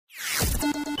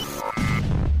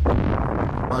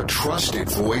a trusted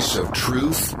voice of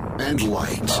truth and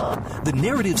light. The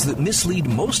narratives that mislead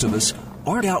most of us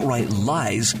aren't outright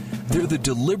lies. They're the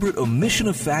deliberate omission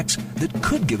of facts that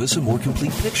could give us a more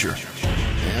complete picture.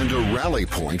 And a rally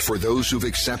point for those who've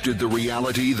accepted the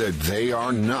reality that they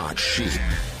are not sheep.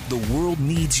 The world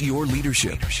needs your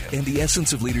leadership, and the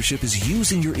essence of leadership is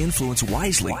using your influence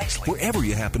wisely, wherever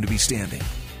you happen to be standing.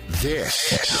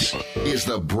 This is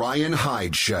the Brian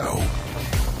Hyde Show.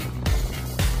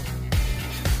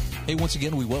 Hey, once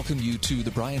again, we welcome you to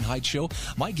the Brian Hyde Show.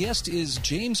 My guest is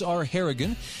James R.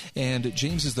 Harrigan, and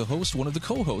James is the host, one of the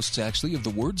co-hosts, actually, of the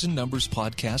Words and Numbers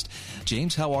podcast.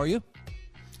 James, how are you?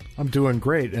 I'm doing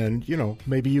great, and,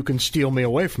 maybe you can steal me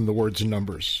away from the Words and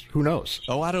Numbers. Who knows?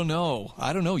 Oh, I don't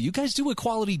know. You guys do a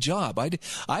quality job.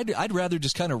 I'd rather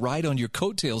just kind of ride on your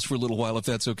coattails for a little while, if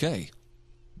that's okay.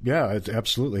 Yeah,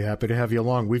 absolutely. Happy to have you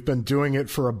along. We've been doing it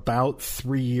for about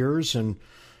 3 years, and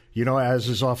as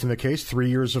is often the case, 3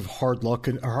 years of hard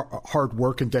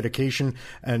work and dedication,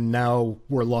 and now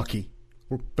we're lucky.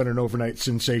 We've been an overnight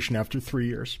sensation after 3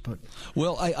 years. But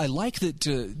well, I like that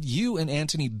you and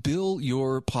Anthony bill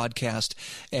your podcast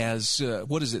as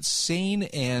sane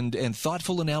and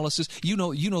thoughtful analysis. You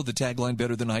know the tagline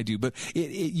better than I do, but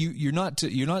you're not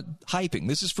hyping.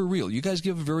 This is for real. You guys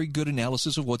give a very good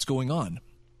analysis of what's going on.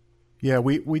 Yeah,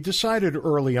 we decided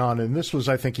early on, and this was,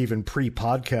 I think, even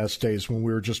pre-podcast days when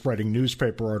we were just writing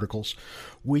newspaper articles.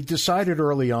 We decided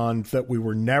early on that we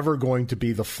were never going to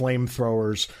be the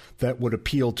flamethrowers that would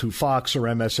appeal to Fox or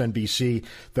MSNBC,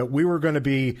 that we were going to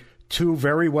be two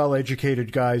very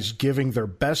well-educated guys giving their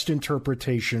best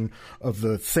interpretation of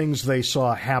the things they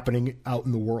saw happening out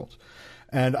in the world.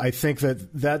 And I think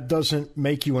that doesn't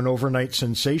make you an overnight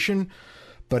sensation.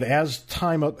 But as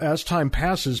time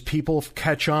passes, people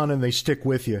catch on and they stick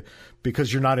with you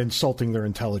because you're not insulting their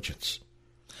intelligence.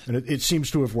 And it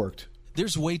seems to have worked.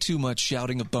 There's way too much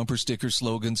shouting of bumper sticker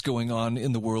slogans going on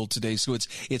in the world today, so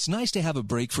it's nice to have a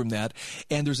break from that.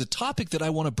 And there's a topic that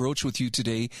I want to broach with you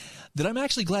today that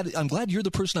I'm glad you're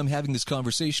the person I'm having this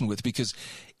conversation with, because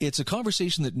it's a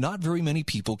conversation that not very many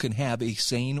people can have a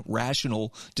sane,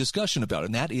 rational discussion about,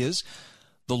 and that is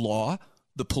the law,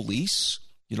 the police,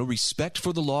 respect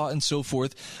for the law and so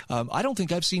forth. I don't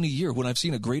think I've seen a year when I've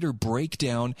seen a greater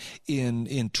breakdown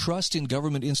in trust in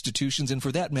government institutions, and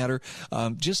for that matter,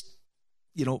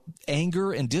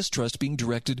 anger and distrust being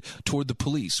directed toward the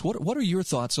police. What are your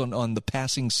thoughts on the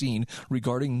passing scene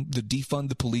regarding the defund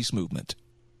the police movement?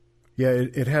 Yeah,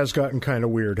 it has gotten kind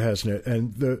of weird, hasn't it?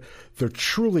 And the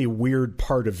truly weird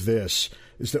part of this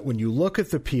is that when you look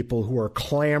at the people who are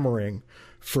clamoring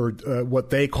for what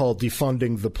they call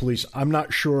defunding the police, I'm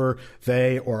not sure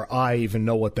they or I even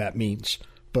know what that means.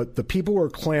 But the people who are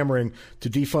clamoring to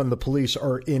defund the police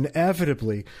are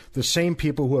inevitably the same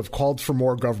people who have called for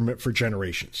more government for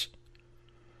generations.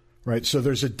 Right? So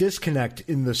there's a disconnect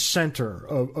in the center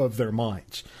of their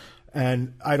minds.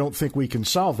 And I don't think we can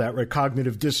solve that, right?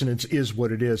 Cognitive dissonance is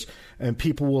what it is. And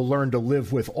people will learn to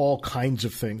live with all kinds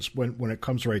of things when it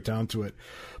comes right down to it.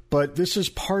 But this is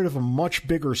part of a much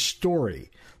bigger story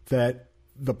that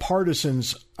the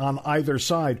partisans on either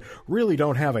side really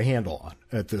don't have a handle on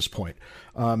at this point.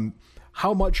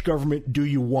 How much government do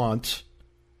you want,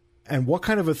 and what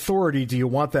kind of authority do you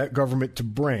want that government to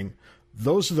bring?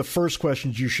 Those are the first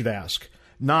questions you should ask,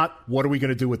 not what are we going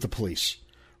to do with the police,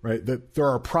 right? There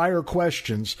are prior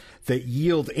questions that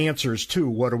yield answers to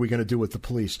what are we going to do with the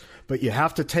police, but you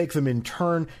have to take them in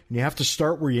turn, and you have to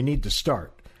start where you need to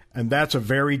start. And that's a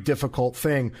very difficult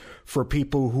thing for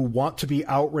people who want to be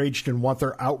outraged and want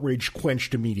their outrage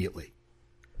quenched immediately.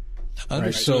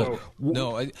 Understood.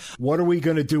 Right? So what are we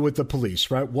going to do with the police,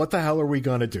 right? What the hell are we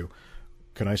going to do?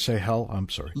 Can I say hell? I'm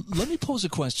sorry. Let me pose a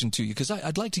question to you, because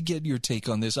I'd like to get your take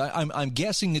on this. I'm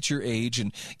guessing at your age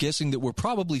and guessing that we're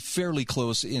probably fairly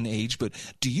close in age, but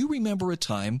do you remember a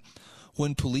time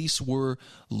when police were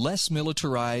less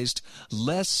militarized,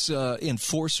 less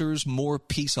enforcers, more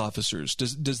peace officers?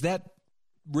 Does that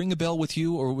ring a bell with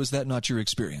you, or was that not your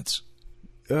experience?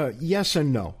 Yes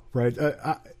and no, right?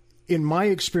 In my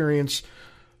experience,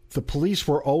 the police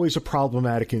were always a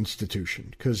problematic institution,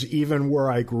 because even where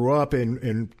I grew up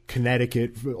in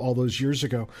Connecticut all those years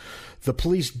ago, the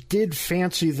police did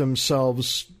fancy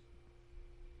themselves,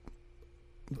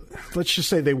 let's just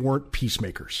say they weren't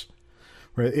peacemakers.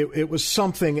 Right? It was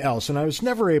something else, and I was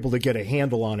never able to get a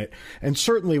handle on it. And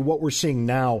certainly what we're seeing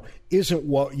now isn't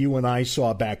what you and I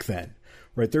saw back then.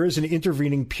 Right? There is an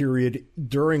intervening period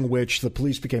during which the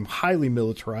police became highly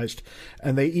militarized,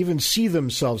 and they even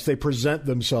they present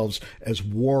themselves as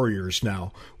warriors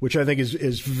now, which I think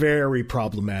is very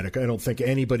problematic. I don't think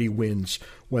anybody wins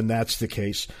when that's the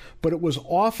case. But it was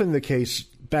often the case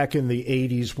back in the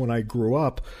 80s when I grew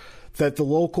up, that the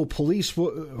local police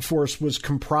force was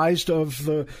comprised of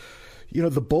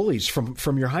the bullies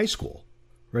from your high school.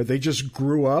 Right? They just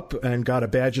grew up and got a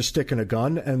badge, a stick, and a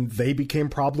gun, and they became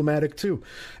problematic too.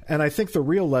 And I think the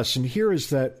real lesson here is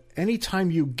that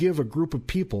anytime you give a group of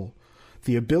people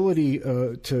the ability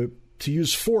to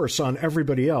use force on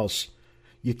everybody else,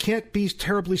 you can't be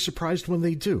terribly surprised when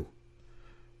they do.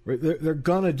 Right? They're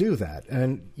going to do that.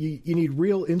 And you need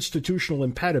real institutional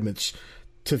impediments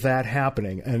to that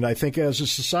happening. And I think as a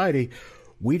society,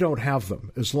 we don't have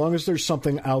them. As long as there's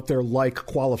something out there like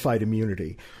qualified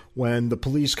immunity, when the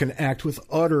police can act with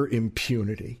utter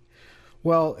impunity.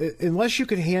 Well, unless you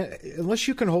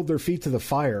can hold their feet to the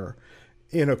fire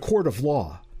in a court of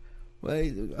law,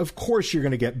 of course you're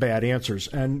going to get bad answers.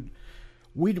 And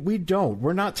we don't.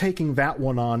 We're not taking that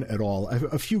one on at all.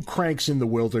 A few cranks in the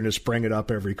wilderness bring it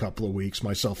up every couple of weeks,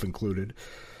 myself included.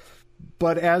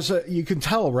 But as you can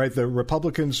tell, right, the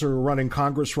Republicans who are running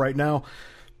Congress right now,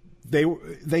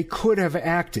 they could have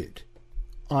acted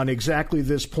on exactly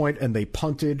this point, and they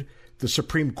punted. The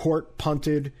Supreme Court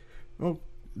punted. Well,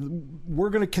 we're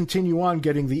going to continue on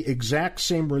getting the exact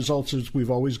same results as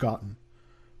we've always gotten,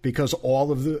 because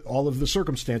all of the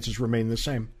circumstances remain the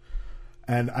same.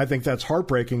 And I think that's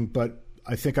heartbreaking, but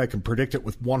I think I can predict it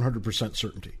with 100%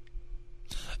 certainty.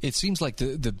 It seems like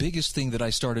the biggest thing that I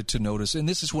started to notice, and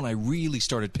this is when I really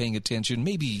started paying attention,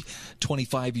 maybe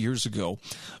 25 years ago,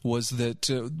 was that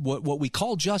what we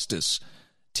call justice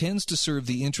tends to serve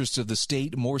the interests of the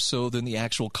state more so than the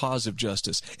actual cause of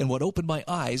justice. And what opened my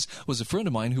eyes was a friend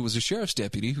of mine who was a sheriff's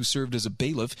deputy who served as a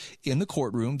bailiff in the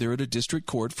courtroom there at a district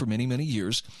court for many, many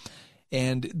years.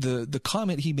 And the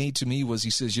comment he made to me was, he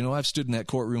says, I've stood in that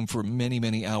courtroom for many,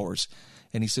 many hours.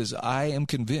 And he says, I am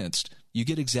convinced you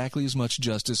get exactly as much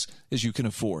justice as you can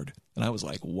afford. And I was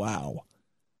like, wow,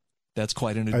 that's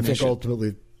quite an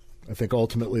admission. I think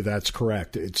ultimately that's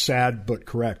correct. It's sad, but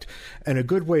correct. And a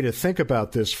good way to think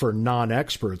about this for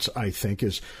non-experts, I think,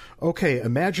 is, okay,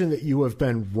 imagine that you have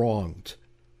been wronged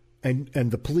and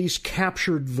the police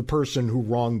captured the person who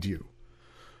wronged you.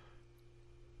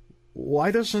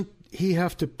 Why doesn't he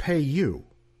have to pay you?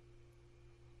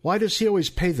 Why does he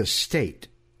always pay the state?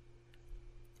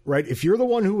 Right? If you're the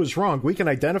one who was wrong, we can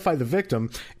identify the victim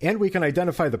and we can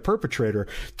identify the perpetrator.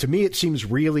 To me, it seems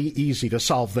really easy to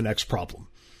solve the next problem.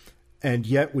 And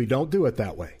yet we don't do it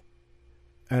that way.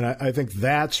 And I think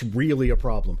that's really a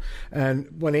problem. And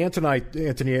when Anthony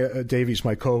Davies,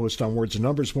 my co-host on Words and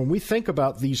Numbers, when we think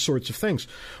about these sorts of things,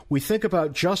 we think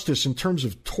about justice in terms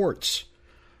of torts,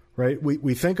 right?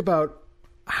 We think about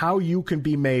how you can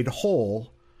be made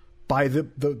whole by the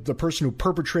person who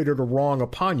perpetrated a wrong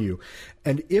upon you.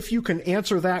 And if you can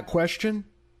answer that question,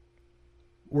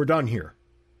 we're done here.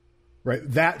 Right?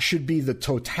 That should be the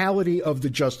totality of the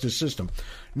justice system.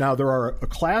 Now, there are a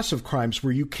class of crimes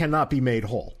where you cannot be made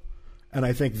whole. And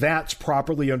I think that's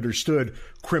properly understood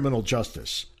criminal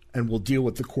justice. And we'll deal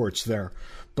with the courts there.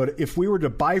 But if we were to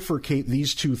bifurcate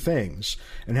these two things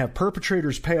and have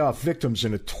perpetrators pay off victims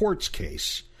in a torts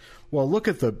case, well, look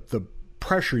at the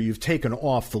pressure you've taken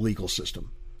off the legal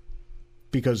system.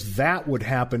 Because that would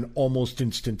happen almost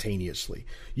instantaneously.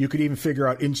 You could even figure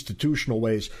out institutional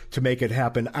ways to make it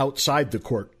happen outside the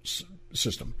court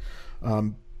system.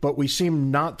 But we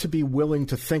seem not to be willing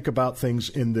to think about things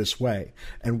in this way.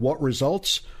 And what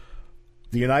results?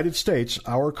 The United States,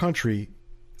 our country,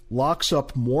 locks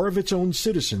up more of its own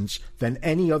citizens than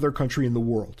any other country in the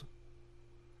world.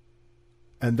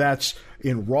 And that's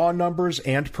in raw numbers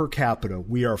and per capita.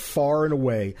 We are far and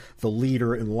away the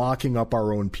leader in locking up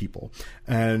our own people.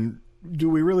 And do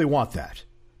we really want that?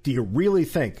 Do you really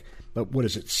think that,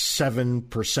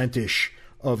 7%-ish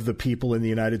of the people in the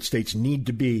United States need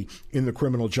to be in the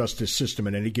criminal justice system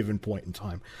at any given point in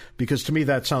time? Because to me,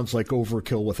 that sounds like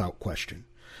overkill without question.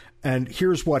 And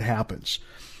here's what happens.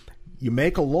 You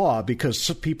make a law because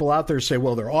people out there say,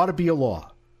 well, there ought to be a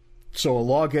law. So a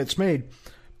law gets made.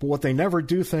 But what they never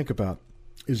do think about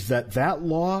is that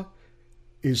law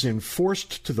is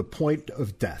enforced to the point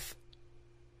of death.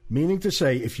 Meaning to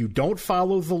say, if you don't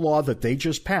follow the law that they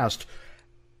just passed,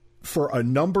 for a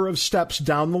number of steps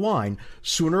down the line,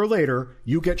 sooner or later,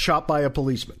 you get shot by a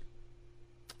policeman.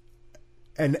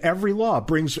 And every law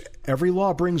brings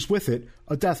with it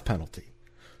a death penalty.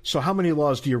 So how many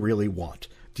laws do you really want?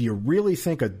 Do you really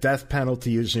think a death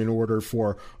penalty is in order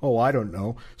for,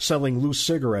 selling loose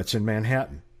cigarettes in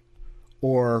Manhattan?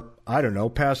 Or,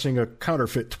 passing a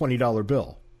counterfeit $20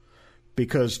 bill?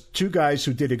 Because two guys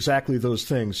who did exactly those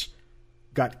things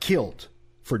got killed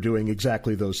for doing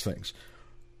exactly those things.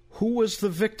 Who was the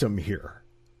victim here?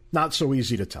 Not so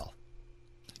easy to tell.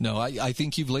 No, I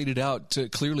think you've laid it out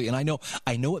clearly, and I know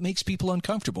it makes people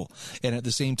uncomfortable, and at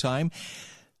the same time,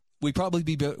 we probably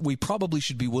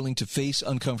should be willing to face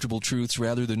uncomfortable truths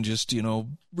rather than just,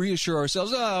 reassure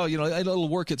ourselves, it'll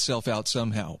work itself out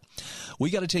somehow. We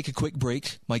got to take a quick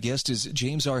break. My guest is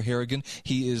James R. Harrigan.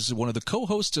 He is one of the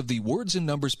co-hosts of the Words and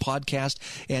Numbers podcast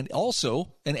and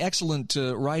also an excellent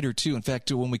writer, too. In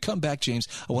fact, when we come back, James,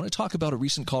 I want to talk about a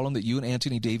recent column that you and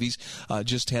Anthony Davies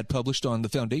just had published on the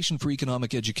Foundation for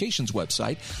Economic Education's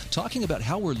website, talking about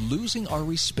how we're losing our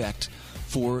respect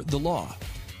for the law.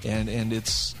 And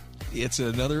it's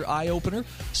another eye-opener.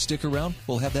 Stick around.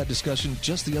 We'll have that discussion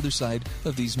just the other side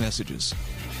of these messages.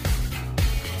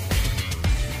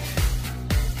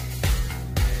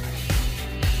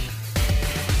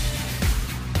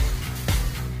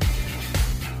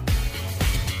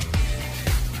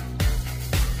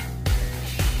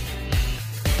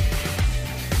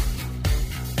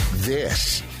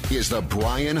 This is The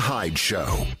Brian Hyde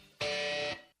Show.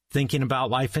 Thinking about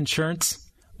life insurance?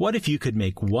 What if you could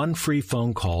make one free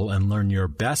phone call and learn your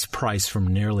best price from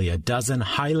nearly a dozen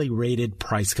highly rated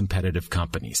price competitive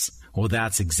companies? Well,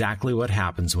 that's exactly what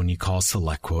happens when you call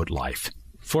SelectQuote Life.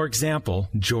 For example,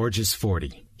 George is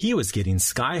 40. He was getting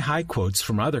sky-high quotes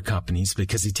from other companies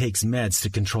because he takes meds to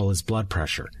control his blood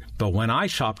pressure. But when I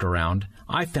shopped around,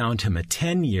 I found him a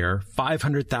 10-year,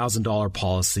 $500,000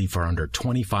 policy for under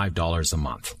 $25 a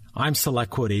month. I'm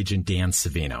SelectQuote agent Dan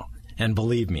Savino. And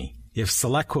believe me, if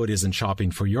SelectQuote isn't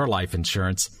shopping for your life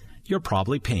insurance, you're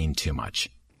probably paying too much.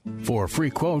 For a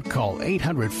free quote, call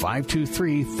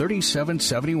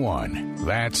 800-523-3771.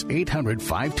 That's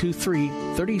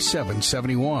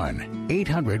 800-523-3771.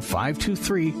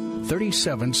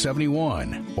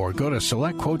 800-523-3771. Or go to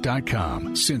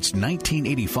SelectQuote.com. Since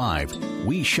 1985,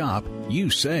 we shop, you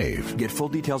save. Get full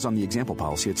details on the example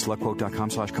policy at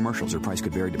SelectQuote.com/commercials. Or price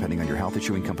could vary depending on your health,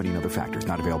 issuing company, and other factors.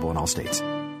 Not available in all states.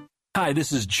 Hi,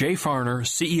 this is Jay Farner,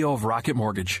 CEO of Rocket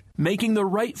Mortgage. Making the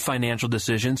right financial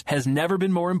decisions has never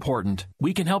been more important.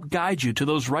 We can help guide you to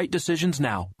those right decisions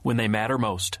now, when they matter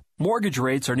most. Mortgage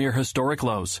rates are near historic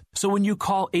lows, so when you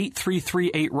call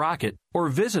 8338-ROCKET or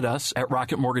visit us at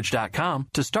rocketmortgage.com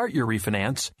to start your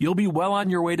refinance, you'll be well on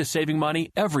your way to saving money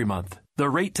every month. The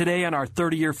rate today on our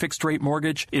 30-year fixed-rate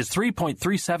mortgage is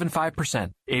 3.375%,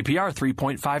 APR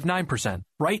 3.59%.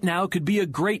 Right now could be a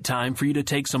great time for you to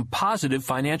take some positive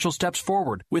financial steps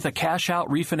forward with a cash-out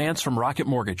refinance from Rocket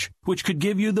Mortgage, which could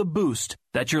give you the boost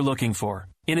that you're looking for.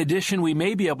 In addition, we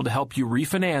may be able to help you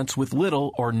refinance with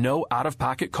little or no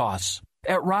out-of-pocket costs.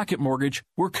 At Rocket Mortgage,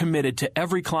 we're committed to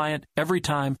every client, every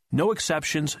time, no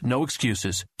exceptions, no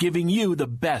excuses, giving you the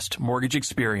best mortgage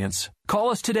experience. Call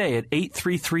us today at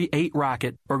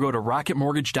 8338-ROCKET or go to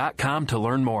rocketmortgage.com to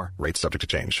learn more. Rates subject to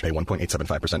change. Pay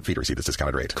 1.875% fee to receive this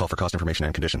discounted rate. Call for cost information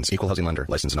and conditions. Equal housing lender.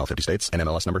 Licensed in all 50 states.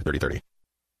 NMLS number 3030.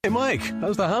 Hey, Mike,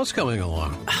 how's the house coming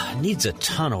along? Needs a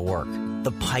ton of work.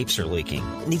 The pipes are leaking.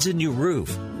 Needs a new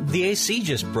roof. The AC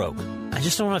just broke. I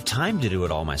just don't have time to do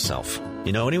it all myself.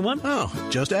 You know anyone? Oh,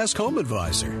 just ask Home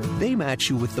Advisor. They match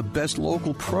you with the best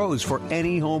local pros for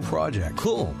any home project.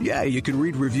 Cool. Yeah, you can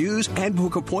read reviews and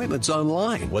book appointments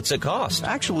online. What's it cost?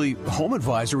 Actually, Home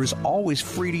Advisor is always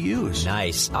free to use.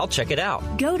 Nice. I'll check it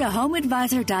out. Go to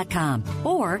HomeAdvisor.com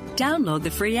or download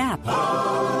the free app.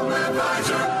 Home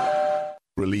Advisor.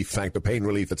 Relief Factor, pain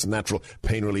relief that's natural,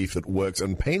 pain relief that works,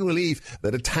 and pain relief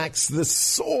that attacks the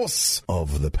source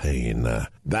of the pain.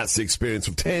 That's the experience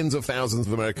of tens of thousands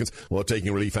of Americans who are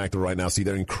taking Relief Factor right now. See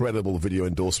their incredible video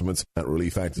endorsements at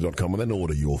ReliefFactor.com and then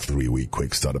order your 3-week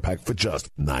quick starter pack for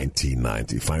just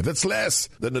 $19.95. That's less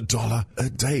than $1 a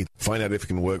day. Find out if it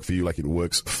can work for you like it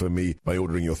works for me by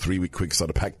ordering your 3-week quick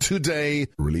starter pack today.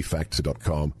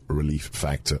 ReliefFactor.com,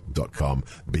 ReliefFactor.com.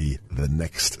 Be the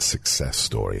next success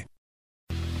story.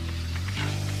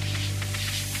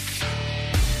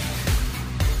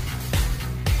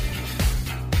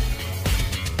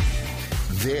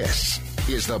 This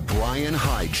is The Brian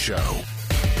Hyde Show.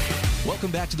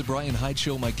 Welcome back to The Brian Hyde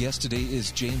Show. My guest today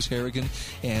is James Harrigan,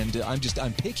 and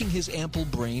I'm picking his ample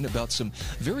brain about some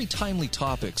very timely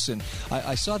topics. And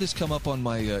I saw this come up on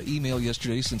my email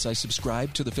yesterday since I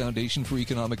subscribed to the Foundation for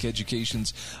Economic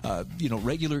Education's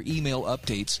regular email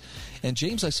updates. And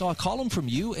James, I saw a column from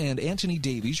you and Anthony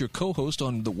Davies, your co-host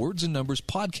on the Words and Numbers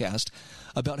podcast,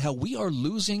 about how we are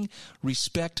losing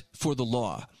respect for the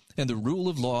law. And the rule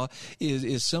of law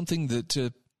is something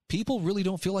that people really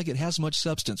don't feel like it has much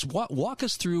substance. Walk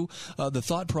us through the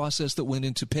thought process that went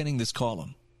into penning this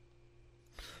column.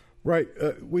 Right.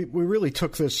 We really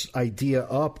took this idea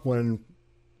up when,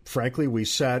 frankly, we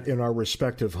sat in our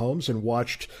respective homes and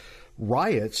watched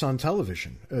riots on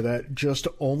television that just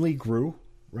only grew.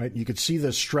 Right. You could see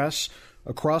the stress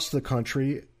across the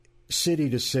country, city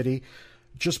to city,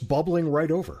 just bubbling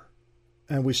right over.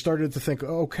 And we started to think,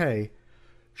 okay,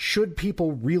 should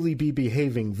people really be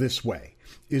behaving this way?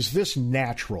 Is this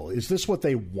natural? Is this what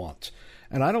they want?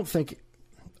 And I don't think,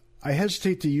 I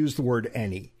hesitate to use the word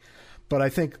any, but I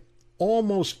think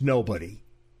almost nobody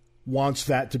wants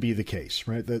that to be the case,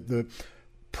 right? The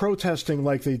protesting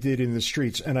like they did in the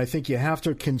streets. And I think you have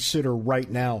to consider right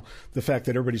now the fact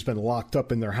that everybody's been locked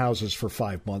up in their houses for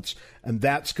 5 months, and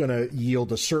that's going to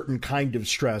yield a certain kind of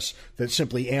stress that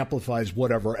simply amplifies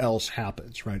whatever else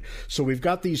happens, right? So we've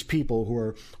got these people who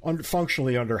are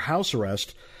functionally under house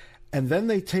arrest, and then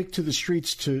they take to the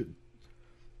streets to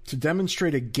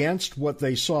demonstrate against what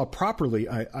they saw properly,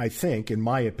 I think, in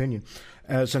my opinion,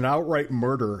 as an outright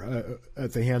murder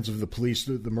at the hands of the police,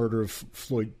 the murder of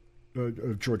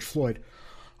George Floyd.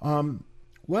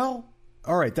 Well,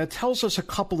 all right, that tells us a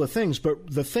couple of things, but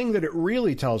the thing that it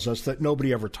really tells us that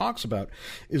nobody ever talks about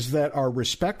is that our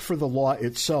respect for the law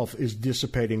itself is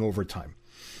dissipating over time,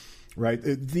 right?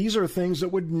 These are things that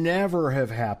would never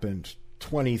have happened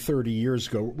 20, 30 years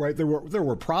ago, right? There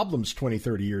were problems 20,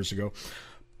 30 years ago.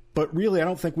 But really, I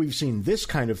don't think we've seen this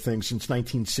kind of thing since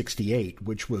 1968,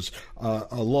 which was a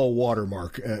low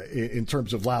watermark in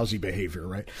terms of lousy behavior,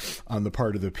 right, on the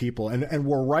part of the people. And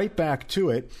we're right back to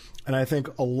it. And I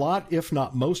think a lot, if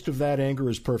not most of that anger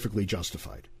is perfectly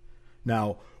justified.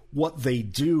 Now, what they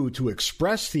do to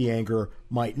express the anger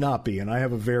might not be. And I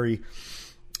have a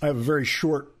very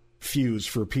short fuse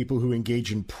for people who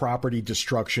engage in property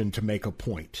destruction to make a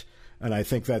point. And I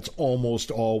think that's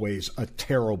almost always a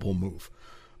terrible move.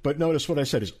 But notice what I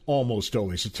said is almost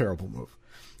always a terrible move.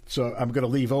 So I'm going to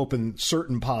leave open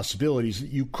certain possibilities that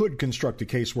you could construct a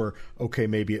case where, okay,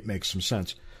 maybe it makes some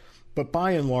sense. But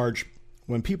by and large,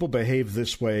 when people behave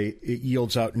this way, it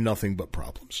yields out nothing but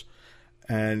problems.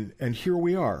 And here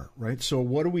we are, right? So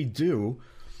what do we do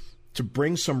to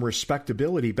bring some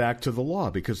respectability back to the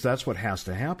law? Because that's what has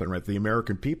to happen, right? The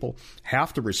American people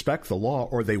have to respect the law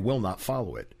or they will not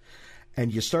follow it.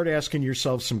 And you start asking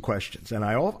yourself some questions. And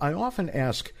I often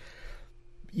ask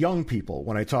young people,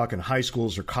 when I talk in high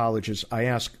schools or colleges, I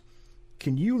ask,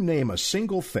 can you name a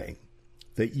single thing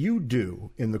that you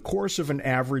do in the course of an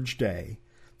average day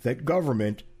that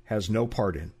government has no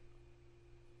part in?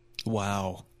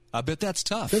 Wow. I bet that's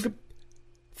tough.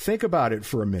 Think about it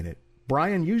for a minute.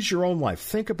 Brian, use your own life.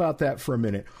 Think about that for a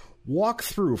minute. Walk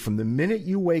through from the minute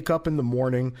you wake up in the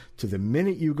morning to the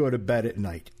minute you go to bed at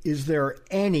night. Is there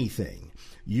anything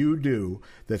you do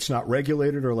that's not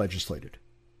regulated or legislated?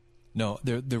 No,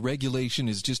 the regulation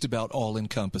is just about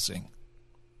all-encompassing.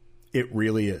 It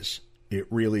really is. It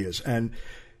really is. And,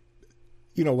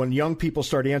 you know, when young people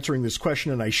start answering this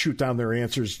question and I shoot down their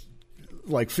answers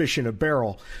like fish in a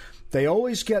barrel, they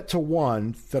always get to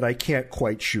one that I can't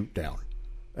quite shoot down.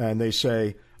 And they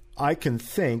say, I can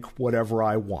think whatever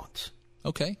I want.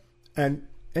 Okay. And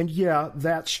yeah,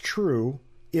 that's true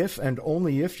if and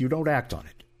only if you don't act on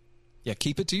it. Yeah,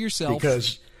 keep it to yourself.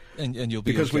 Because and you'll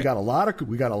be because okay. we got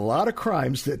a lot of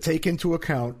crimes that take into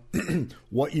account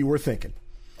what you were thinking.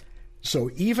 So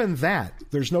even that,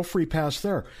 there's no free pass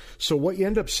there. So what you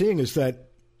end up seeing is that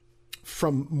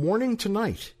from morning to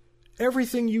night,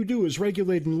 everything you do is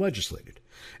regulated and legislated.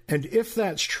 And if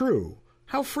that's true,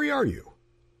 how free are you?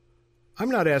 I'm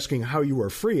not asking how you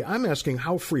are free. I'm asking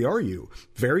how free are you?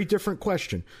 Very different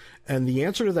question. And the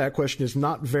answer to that question is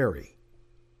not very.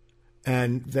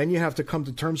 And then you have to come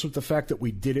to terms with the fact that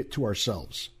we did it to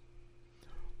ourselves.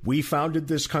 We founded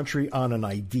this country on an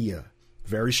idea.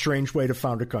 Very strange way to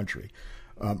found a country.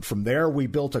 From there, we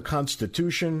built a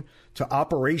constitution to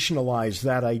operationalize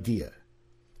that idea.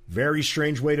 Very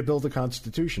strange way to build a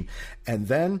constitution. And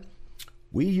then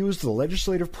we used the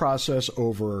legislative process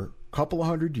over a couple of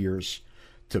hundred years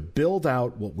to build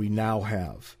out what we now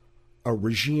have. A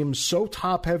regime so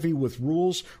top-heavy with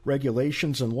rules,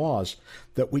 regulations, and laws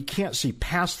that we can't see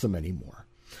past them anymore.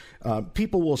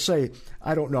 People will say,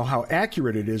 I don't know how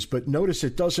accurate it is, but notice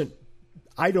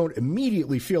I don't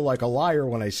immediately feel like a liar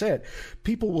when I say it.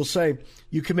 People will say,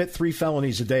 you commit 3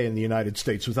 felonies a day in the United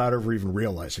States without ever even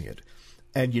realizing it.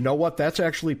 And you know what? That's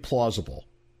actually plausible.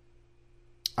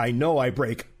 I know I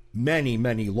break many,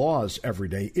 many laws every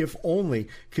day, if only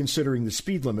considering the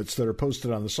speed limits that are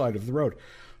posted on the side of the road.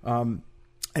 And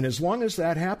as long as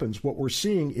that happens, what we're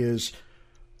seeing is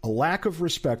a lack of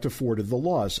respect afforded the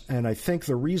laws. And I think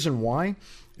the reason why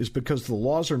is because the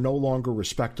laws are no longer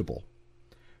respectable.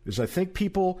 Because I think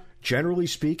people, generally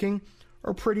speaking,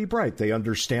 are pretty bright. They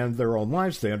understand their own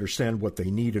lives. They understand what they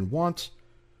need and want.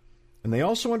 And they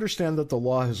also understand that the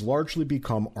law has largely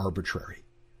become arbitrary.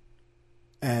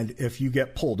 And if you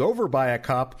get pulled over by a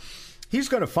cop He's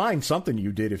going to find something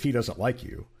you did if he doesn't like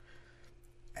you.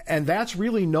 And that's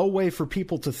really no way for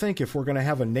people to think if we're going to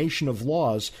have a nation of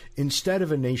laws instead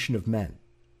of a nation of men.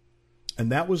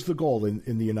 And that was the goal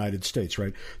in the United States,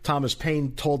 right? Thomas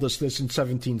Paine told us this in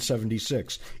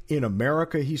 1776. In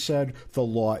America, he said, the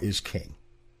law is king.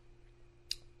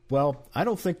 Well, I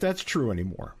don't think that's true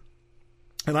anymore.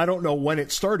 And I don't know when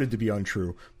it started to be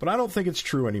untrue, but I don't think it's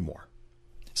true anymore.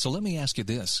 So let me ask you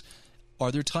this.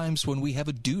 Are there times when we have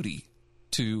a duty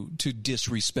to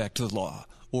disrespect the law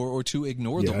or to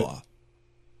ignore the law?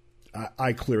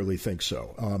 I clearly think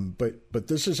so. But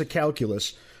this is a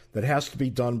calculus that has to be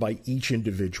done by each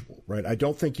individual, right? I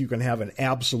don't think you can have an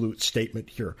absolute statement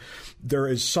here. There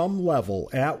is some level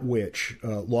at which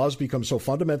laws become so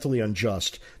fundamentally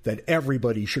unjust that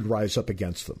everybody should rise up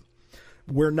against them.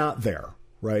 We're not there,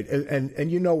 right? And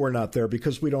you know we're not there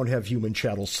because we don't have human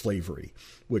chattel slavery,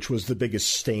 which was the biggest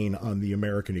stain on the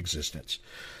American existence.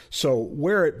 So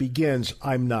where it begins,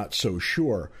 I'm not so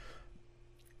sure.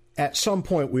 At some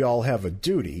point, we all have a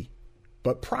duty,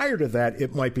 but prior to that,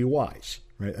 it might be wise.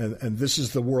 Right? And this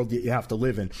is the world that you have to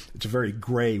live in. It's a very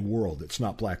gray world. It's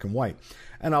not black and white.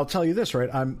 And I'll tell you this,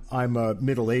 right? I'm a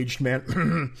middle-aged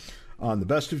man on the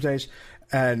best of days,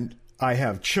 and I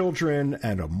have children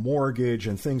and a mortgage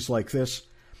and things like this.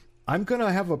 I'm going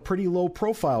to have a pretty low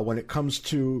profile when it comes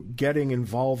to getting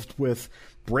involved with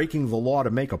breaking the law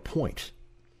to make a point.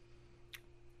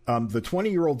 The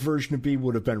 20-year-old version of me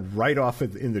would have been right off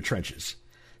in the trenches.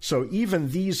 So even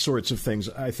these sorts of things,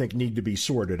 I think, need to be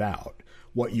sorted out.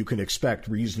 What you can expect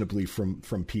reasonably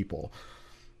from people.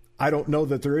 I don't know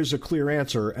that there is a clear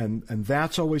answer, and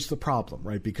that's always the problem,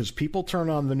 right? Because people turn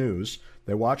on the news,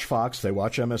 they watch Fox, they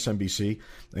watch MSNBC,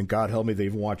 and God help me, they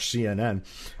even watch CNN.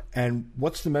 And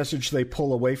what's the message they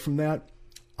pull away from that?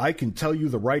 I can tell you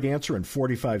the right answer in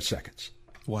 45 seconds.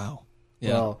 Wow.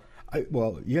 Yeah.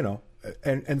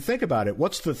 And think about it.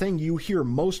 What's the thing you hear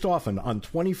most often on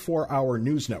 24-hour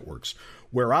news networks?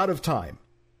 We're out of time.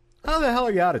 How the hell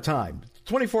are you out of time?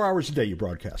 24 hours a day you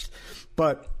broadcast.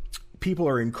 But people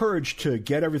are encouraged to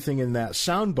get everything in that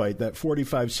soundbite, that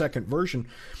 45-second version.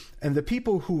 And the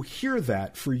people who hear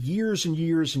that for years and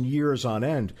years and years on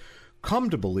end come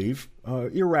to believe,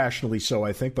 irrationally so,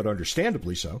 I think, but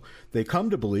understandably so, they come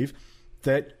to believe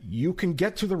that you can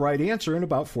get to the right answer in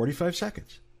about 45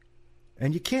 seconds.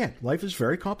 And you can't. Life is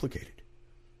very complicated.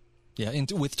 Yeah,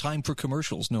 and with time for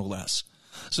commercials, no less.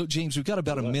 So, James, we've got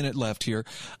about a minute left here.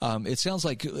 It sounds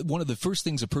like one of the first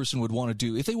things a person would want to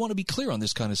do, if they want to be clear on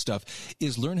this kind of stuff,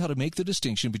 is learn how to make the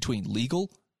distinction between legal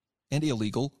and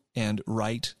illegal and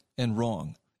right and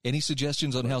wrong. Any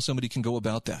suggestions on how somebody can go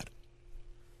about that?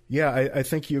 Yeah, I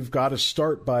think you've got to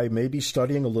start by maybe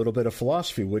studying a little bit of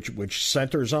philosophy, which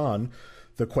centers on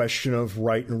the question of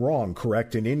right and wrong,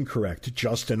 correct and incorrect,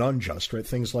 just and unjust, right?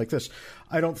 Things like this.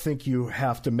 I don't think you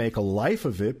have to make a life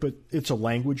of it, but it's a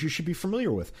language you should be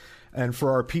familiar with. And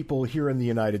for our people here in the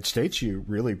United States, you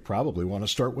really probably want to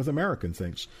start with American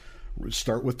things.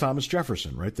 Start with Thomas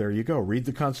Jefferson, right? There you go. Read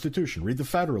the Constitution. Read the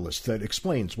Federalist that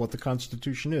explains what the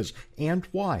Constitution is and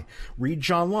why. Read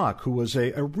John Locke, who was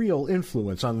a real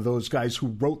influence on those guys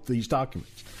who wrote these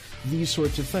documents. These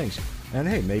sorts of things. And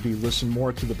hey, maybe listen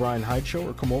more to the Brian Hyde Show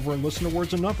or come over and listen to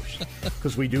Words and Numbers,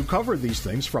 because we do cover these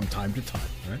things from time to time,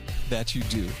 right? That you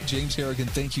do. James Harrigan,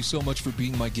 thank you so much for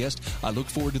being my guest. I look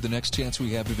forward to the next chance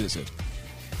we have to visit.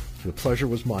 The pleasure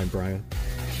was mine, Brian.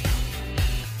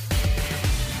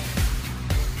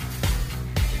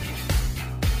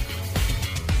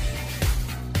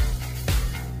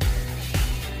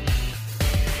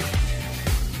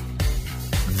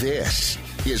 This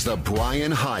is the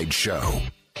Brian Hyde Show.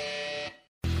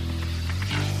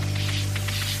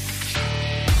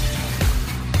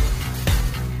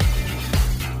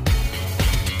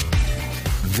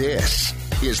 This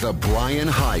is the Brian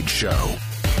Hyde Show.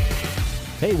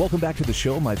 Hey, welcome back to the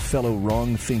show, my fellow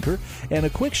wrong thinker. And a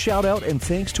quick shout out and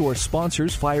thanks to our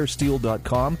sponsors,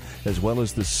 FireSteel.com, as well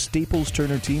as the Staples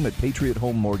Turner team at Patriot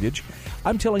Home Mortgage.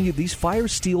 I'm telling you, these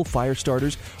FireSteel fire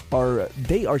starters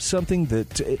are something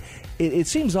that it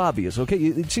seems obvious, okay?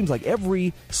 It seems like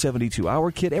every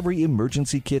 72-hour kit, every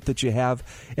emergency kit that you have,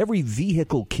 every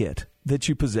vehicle kit that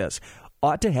you possess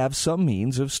ought to have some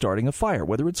means of starting a fire,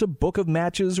 whether it's a book of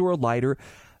matches or a lighter.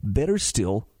 Better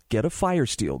still, get a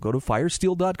FireSteel. Go to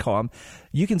FireSteel.com.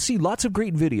 You can see lots of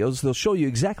great videos. They'll show you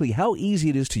exactly how easy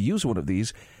it is to use one of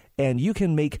these, and you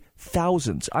can make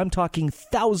thousands, I'm talking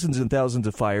thousands and thousands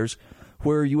of fires,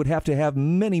 where you would have to have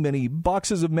many, many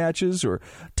boxes of matches or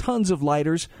tons of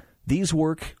lighters. These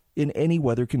work in any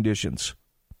weather conditions.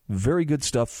 Very good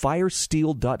stuff.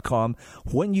 FireSteel.com.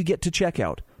 When you get to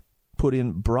checkout, put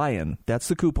in Brian. That's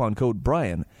the coupon code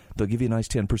Brian. They'll give you a nice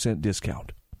 10%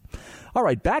 discount. All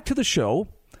right, back to the show.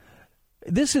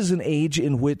 This is an age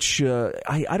in which,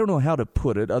 I don't know how to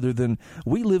put it other than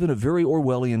we live in a very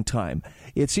Orwellian time.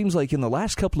 It seems like in the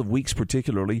last couple of weeks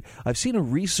particularly, I've seen a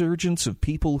resurgence of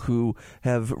people who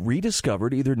have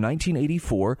rediscovered either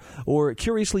 1984 or,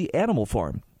 curiously, Animal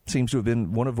Farm. Seems to have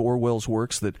been one of Orwell's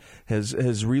works that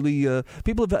has really,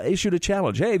 people have issued a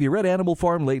challenge. Hey, have you read Animal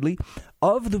Farm lately?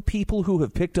 Of the people who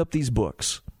have picked up these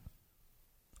books,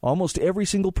 almost every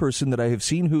single person that I have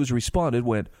seen who has responded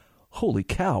went, holy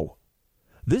cow.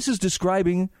 This is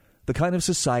describing the kind of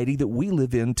society that we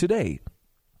live in today.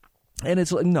 And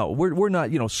it's like, no, we're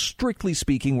not, strictly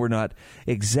speaking, we're not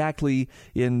exactly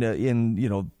in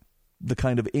the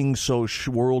kind of Ingsoc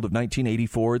world of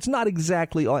 1984. It's not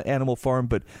exactly Animal Farm,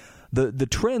 but the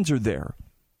trends are there.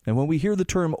 And when we hear the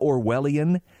term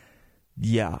Orwellian,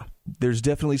 yeah, there's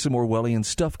definitely some Orwellian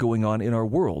stuff going on in our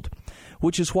world,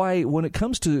 which is why when it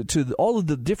comes to all of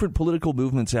the different political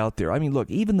movements out there, I mean, look,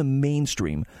 even the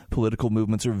mainstream political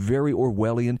movements are very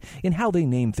Orwellian in how they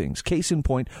name things. Case in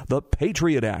point, the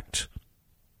Patriot Act.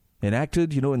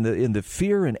 Enacted, in the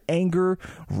fear and anger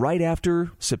right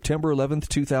after September 11th,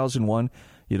 2001.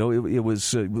 It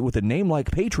was with a name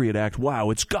like Patriot Act, wow,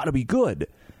 it's got to be good.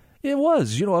 It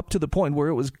was, up to the point where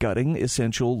it was gutting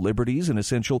essential liberties and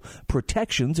essential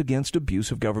protections against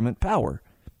abuse of government power.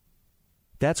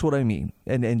 That's what I mean.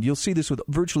 And you'll see this with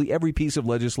virtually every piece of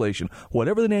legislation.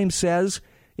 Whatever the name says,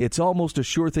 it's almost a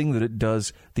sure thing that it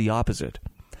does the opposite.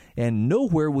 And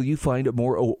nowhere will you find a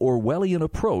more Orwellian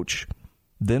approach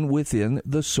than within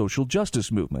the social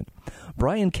justice movement.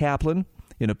 Bryan Caplan,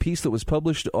 in a piece that was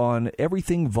published on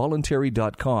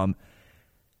everythingvoluntary.com,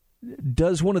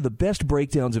 does one of the best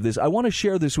breakdowns of this. I want to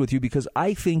share this with you because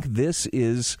I think this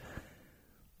is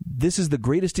the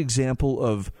greatest example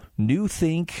of new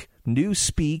think, new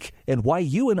speak, and why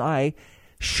you and I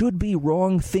should be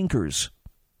wrong thinkers.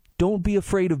 Don't be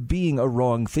afraid of being a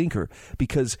wrong thinker,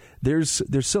 because there's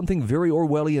something very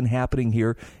Orwellian happening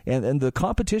here, and the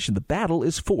competition, the battle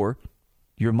is for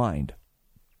your mind.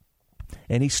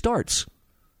 And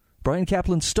Bryan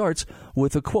Caplan starts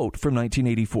with a quote from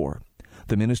 1984.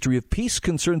 The Ministry of Peace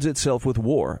concerns itself with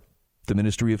war, the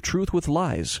Ministry of Truth with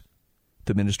lies,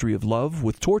 the Ministry of Love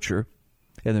with torture,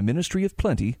 and the Ministry of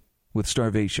Plenty with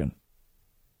starvation.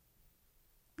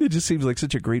 It just seems like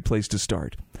such a great place to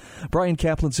start. Bryan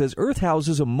Caplan says, Earth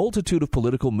houses a multitude of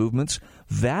political movements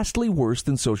vastly worse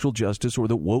than social justice or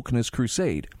the wokeness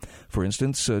crusade. For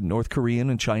instance, North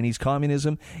Korean and Chinese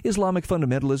communism, Islamic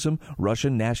fundamentalism,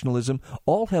 Russian nationalism,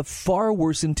 all have far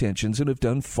worse intentions and have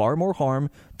done far more harm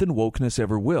than wokeness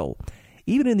ever will.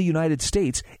 Even in the United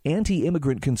States,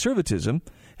 anti-immigrant conservatism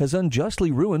has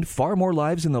unjustly ruined far more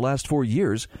lives in the last 4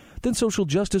 years than social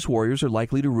justice warriors are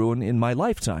likely to ruin in my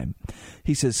lifetime.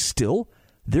 He says, still,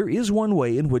 there is one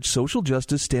way in which social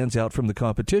justice stands out from the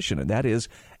competition, and that is,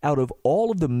 out of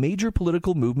all of the major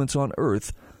political movements on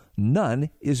Earth, none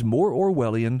is more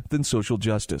Orwellian than social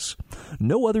justice.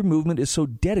 No other movement is so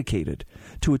dedicated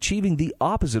to achieving the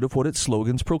opposite of what its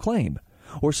slogans proclaim,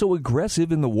 or so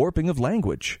aggressive in the warping of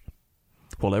language.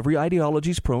 While every ideology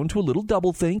is prone to a little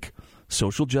doublethink,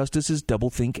 social justice is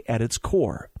doublethink at its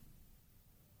core.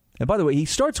 And by the way, he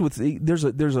starts with, there's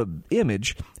a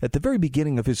image at the very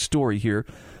beginning of his story here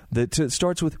that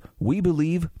starts with, we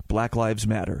believe Black Lives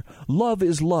Matter. Love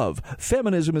is love.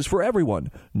 Feminism is for everyone.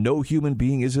 No human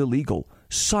being is illegal.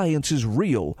 Science is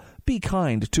real. Be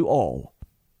kind to all.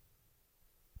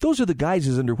 Those are the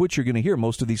guises under which you're going to hear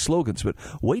most of these slogans, but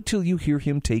wait till you hear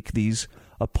him take these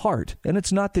apart. And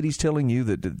it's not that he's telling you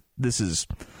that this is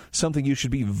something you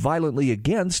should be violently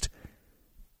against.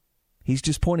 He's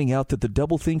just pointing out that the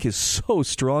doublethink is so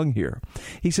strong here.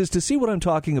 He says, to see what I'm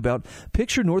talking about,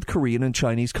 picture North Korean and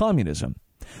Chinese communism.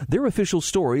 Their official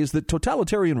story is that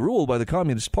totalitarian rule by the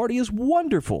Communist Party is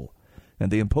wonderful, and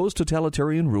they impose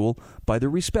totalitarian rule by their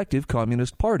respective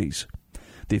communist parties.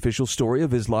 The official story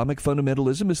of Islamic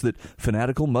fundamentalism is that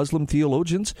fanatical Muslim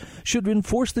theologians should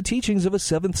enforce the teachings of a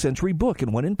 7th century book,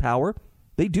 and when in power,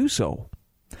 they do so.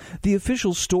 The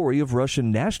official story of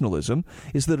Russian nationalism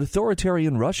is that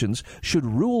authoritarian Russians should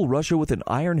rule Russia with an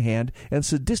iron hand and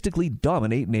sadistically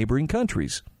dominate neighboring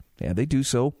countries, and they do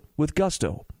so with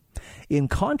gusto. In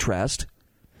contrast,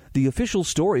 the official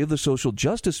story of the social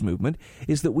justice movement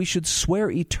is that we should swear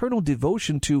eternal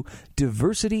devotion to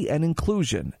diversity and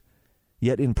inclusion,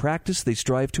 yet in practice they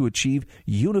strive to achieve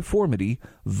uniformity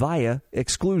via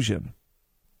exclusion.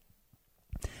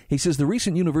 He says the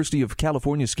recent University of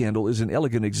California scandal is an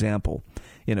elegant example.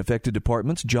 In affected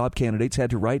departments, job candidates had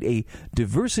to write a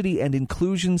diversity and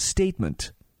inclusion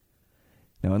statement.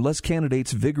 Now, unless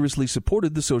candidates vigorously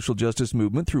supported the social justice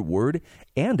movement through word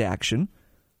and action,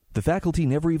 the faculty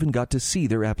never even got to see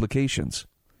their applications.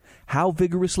 How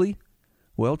vigorously?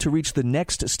 Well, to reach the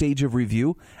next stage of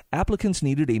review, applicants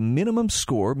needed a minimum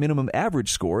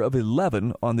average score of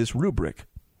 11 on this rubric.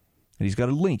 And he's got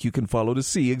a link you can follow to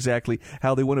see exactly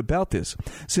how they went about this.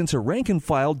 Since a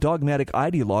rank-and-file dogmatic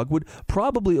ideologue would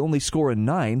probably only score a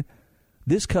 9,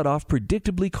 this cutoff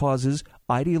predictably causes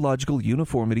ideological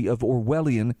uniformity of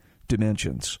Orwellian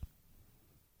dimensions.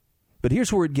 But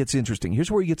here's where it gets interesting.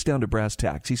 Here's where he gets down to brass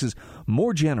tacks. He says,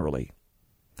 more generally,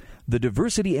 the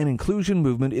diversity and inclusion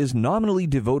movement is nominally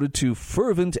devoted to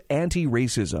fervent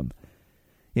anti-racism.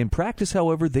 In practice,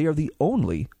 however, they are the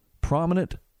only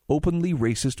prominent, openly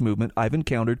racist movement I've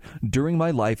encountered during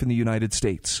my life in the United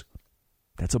States.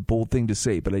 That's a bold thing to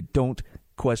say, but I don't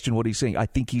question what he's saying. I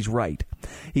think he's right.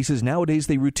 He says nowadays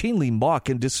they routinely mock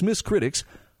and dismiss critics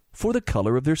for the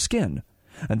color of their skin,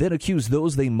 and then accuse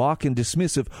those they mock and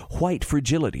dismiss of white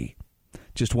fragility.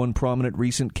 Just one prominent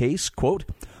recent case, quote,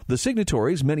 the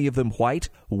signatories, many of them white,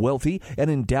 wealthy, and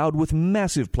endowed with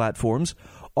massive platforms,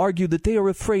 argue that they are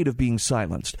afraid of being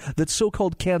silenced, that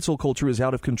so-called cancel culture is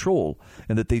out of control,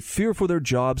 and that they fear for their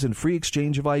jobs and free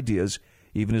exchange of ideas,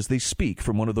 even as they speak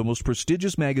from one of the most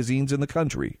prestigious magazines in the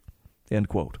country. End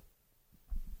quote.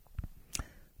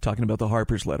 Talking about the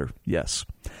Harper's letter, yes.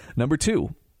 Number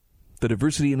 2, the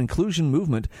diversity and inclusion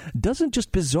movement doesn't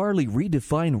just bizarrely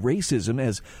redefine racism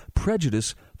as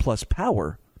prejudice plus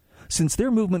power. Since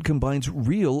their movement combines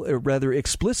real, or rather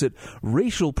explicit,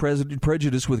 racial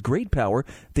prejudice with great power,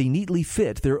 they neatly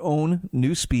fit their own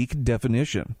Newspeak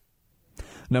definition.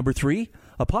 Number 3,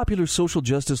 a popular social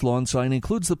justice lawn sign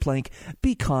includes the plank,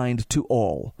 "Be kind to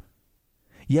all."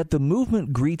 Yet the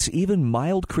movement greets even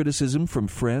mild criticism from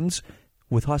friends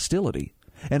with hostility,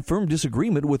 and firm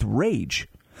disagreement with rage.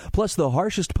 Plus, the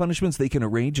harshest punishments they can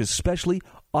arrange, especially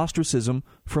ostracism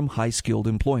from high-skilled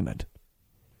employment.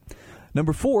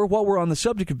 Number 4, while we're on the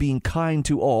subject of being kind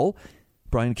to all,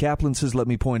 Bryan Caplan says, let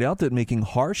me point out that making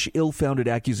harsh, ill-founded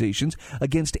accusations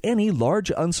against any large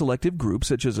unselective group,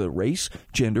 such as a race,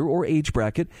 gender, or age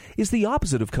bracket, is the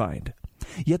opposite of kind.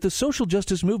 Yet the social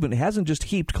justice movement hasn't just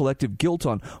heaped collective guilt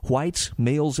on whites,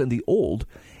 males, and the old.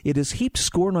 It has heaped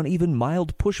scorn on even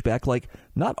mild pushback like,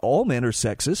 not all men are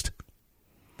sexist.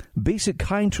 Basic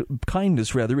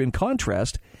kindness, in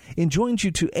contrast, enjoins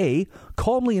you to A,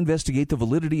 calmly investigate the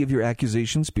validity of your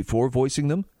accusations before voicing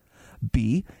them,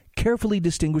 B, carefully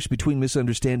distinguish between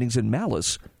misunderstandings and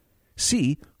malice,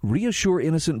 C, reassure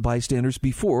innocent bystanders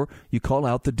before you call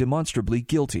out the demonstrably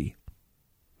guilty.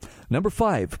 Number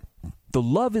 5, the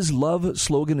love is love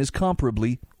slogan is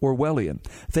comparably Orwellian.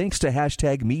 Thanks to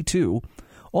hashtag #MeToo,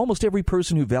 almost every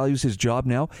person who values his job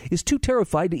now is too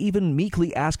terrified to even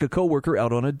meekly ask a coworker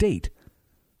out on a date.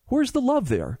 Where's the love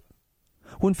there?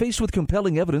 When faced with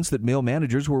compelling evidence that male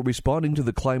managers were responding to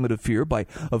the climate of fear by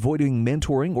avoiding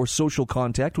mentoring or social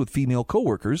contact with female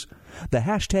coworkers, the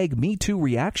hashtag #MeToo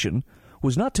reaction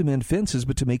was not to mend fences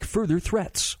but to make further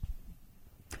threats.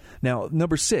 Now,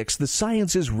 number 6, the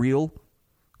science is real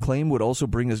claim would also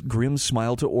bring a grim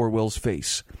smile to Orwell's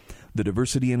face. The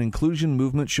diversity and inclusion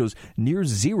movement shows near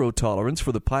zero tolerance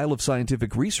for the pile of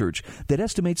scientific research that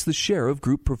estimates the share of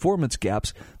group performance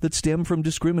gaps that stem from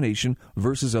discrimination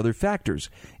versus other factors.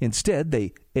 Instead,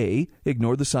 they A,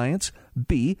 ignore the science,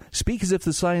 B, speak as if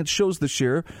science shows the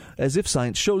share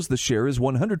is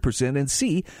 100%, and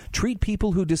C, treat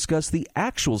people who discuss the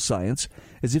actual science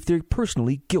as if they're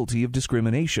personally guilty of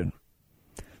discrimination.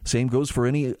 Same goes for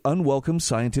any unwelcome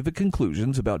scientific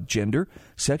conclusions about gender,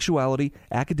 sexuality,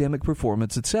 academic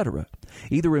performance, etc.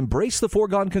 Either embrace the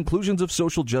foregone conclusions of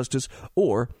social justice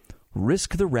or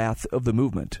risk the wrath of the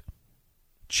movement.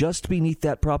 Just beneath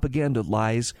that propaganda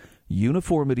lies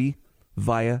uniformity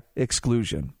via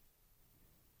exclusion.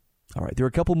 All right, there are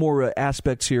a couple more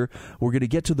aspects here. We're going to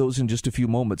get to those in just a few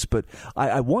moments, but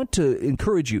I want to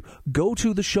encourage you, go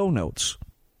to the show notes.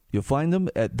 You'll find them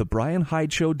at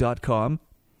thebrianhydeshow.com.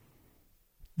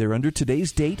 They're under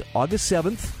today's date, August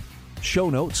 7th,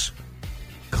 show notes.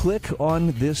 Click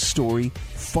on this story.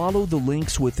 Follow the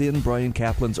links within Bryan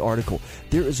Caplan's article.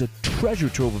 There is a treasure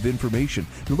trove of information.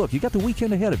 Now look, you got the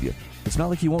weekend ahead of you. It's not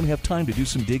like you won't have time to do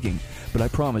some digging, but I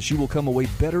promise you will come away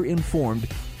better informed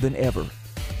than ever.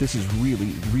 This is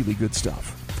really, really good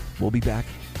stuff. We'll be back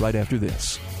right after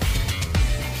this.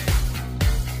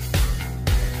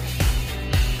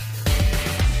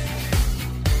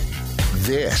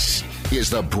 This is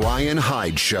The Brian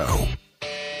Hyde Show.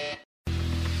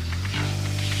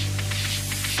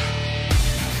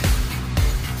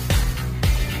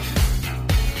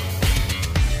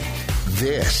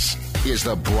 This is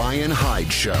The Brian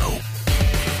Hyde Show.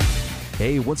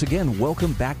 Hey, once again,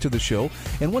 welcome back to the show.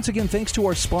 And once again, thanks to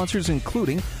our sponsors,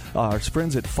 including our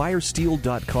friends at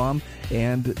firesteel.com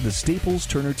and the Staples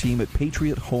Turner team at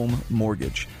Patriot Home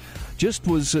Mortgage. Just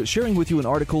was sharing with you an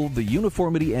article, The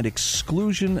Uniformity and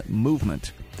Exclusion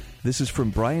Movement. This is from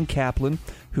Bryan Caplan,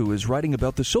 who is writing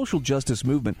about the social justice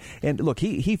movement. And look,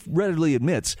 he readily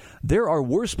admits there are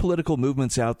worse political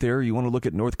movements out there. You want to look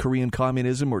at North Korean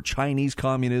communism or Chinese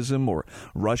communism or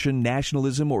Russian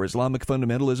nationalism or Islamic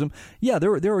fundamentalism. Yeah,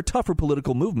 there are tougher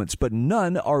political movements, but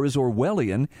none are as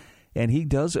Orwellian. And he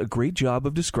does a great job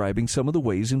of describing some of the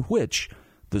ways in which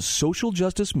the social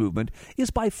justice movement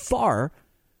is by far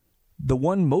the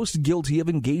one most guilty of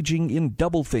engaging in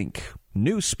doublethink,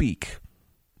 newspeak,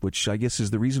 which I guess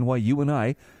is the reason why you and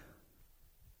I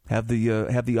have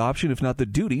the option, if not the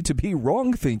duty, to be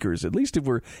wrong thinkers. At least if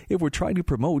we're trying to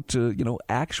promote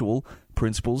actual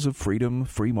principles of freedom,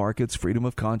 free markets, freedom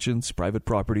of conscience, private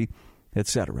property,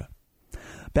 etc.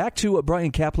 Back to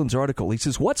Bryan Caplan's article. He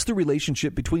says, what's the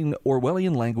relationship between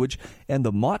Orwellian language and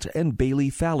the Mott and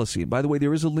Bailey fallacy? And by the way,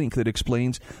 there is a link that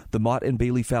explains the Mott and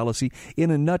Bailey fallacy.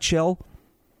 In a nutshell,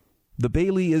 the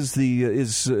Bailey is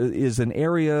an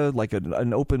area like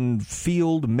an open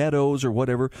field, meadows or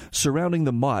whatever, surrounding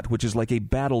the Mott, which is like a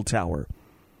battle tower.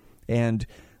 And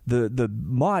the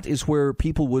Mott is where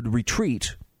people would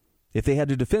retreat if they had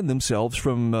to defend themselves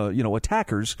from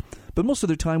attackers, but most of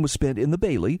their time was spent in the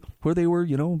Bailey, where they were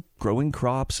growing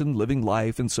crops and living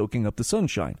life and soaking up the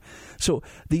sunshine. So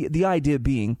the idea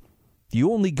being,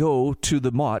 you only go to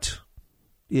the Mott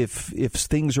if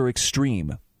things are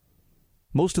extreme.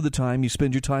 Most of the time, you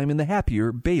spend your time in the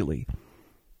happier Bailey.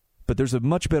 But there's a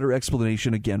much better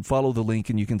explanation. Again, follow the link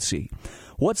and you can see.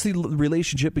 What's the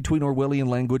relationship between Orwellian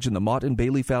language and the Mott and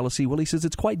Bailey fallacy? Well, he says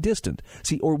it's quite distant.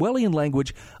 See, Orwellian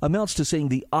language amounts to saying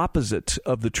the opposite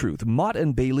of the truth. Mott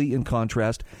and Bailey, in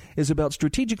contrast, is about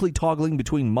strategically toggling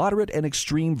between moderate and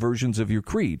extreme versions of your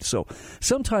creed. So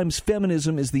sometimes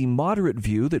feminism is the moderate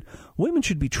view that women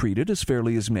should be treated as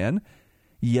fairly as men.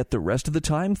 Yet the rest of the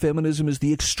time, feminism is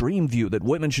the extreme view that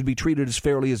women should be treated as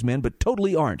fairly as men, but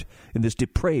totally aren't in this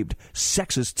depraved,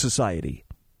 sexist society.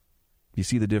 You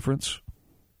see the difference?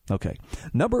 Okay.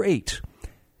 Number 8.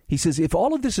 He says, if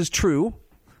all of this is true,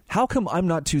 how come I'm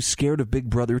not too scared of Big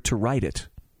Brother to write it?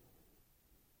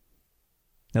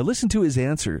 Now listen to his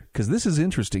answer, because this is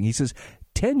interesting. He says,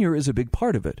 tenure is a big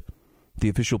part of it. The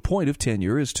official point of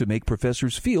tenure is to make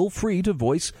professors feel free to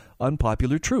voice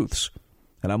unpopular truths.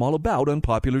 And I'm all about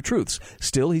unpopular truths.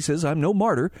 Still, he says, I'm no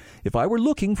martyr. If I were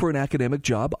looking for an academic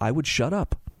job, I would shut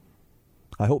up.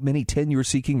 I hope many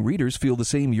tenure-seeking readers feel the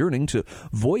same yearning to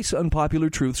voice unpopular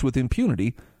truths with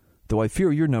impunity, though I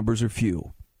fear your numbers are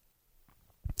few.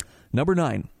 Number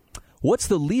 9. What's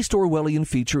the least Orwellian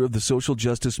feature of the social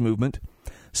justice movement?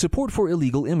 Support for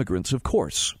illegal immigrants, of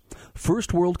course.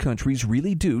 First world countries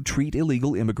really do treat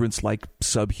illegal immigrants like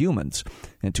subhumans.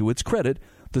 And to its credit,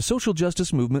 the social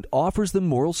justice movement offers them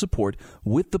moral support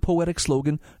with the poetic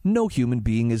slogan, no human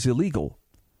being is illegal.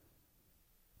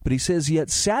 But he says, yet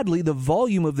sadly, the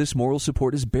volume of this moral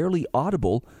support is barely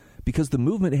audible because the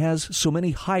movement has so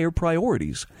many higher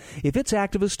priorities. If its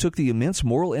activists took the immense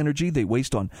moral energy they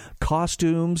waste on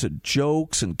costumes and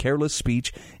jokes and careless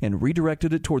speech and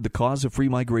redirected it toward the cause of free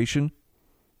migration,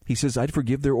 he says, I'd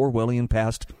forgive their Orwellian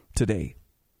past today.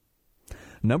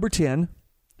 Number 10,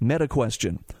 meta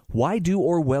question. Why do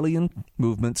Orwellian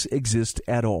movements exist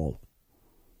at all?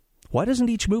 Why doesn't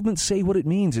each movement say what it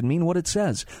means and mean what it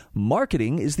says?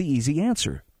 Marketing is the easy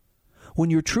answer. When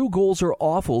your true goals are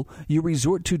awful, you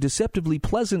resort to deceptively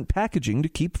pleasant packaging to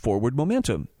keep forward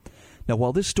momentum. Now,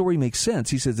 while this story makes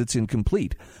sense, he says it's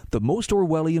incomplete. The most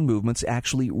Orwellian movements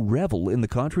actually revel in the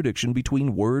contradiction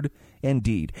between word and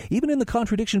deed, even in the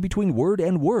contradiction between word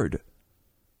and word.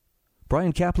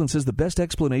 Bryan Caplan says the best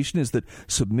explanation is that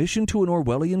submission to an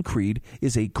Orwellian creed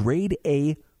is a grade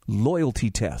A loyalty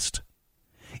test.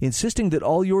 Insisting that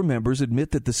all your members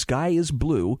admit that the sky is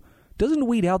blue doesn't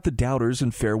weed out the doubters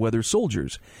and fair-weather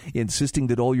soldiers. Insisting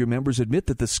that all your members admit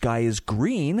that the sky is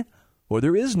green, or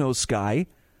there is no sky,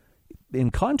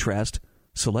 in contrast,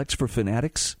 selects for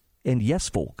fanatics and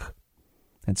yes-folk.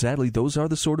 And sadly, those are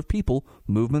the sort of people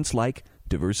movements like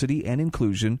diversity and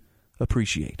inclusion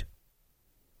appreciate.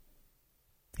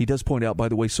 He does point out, by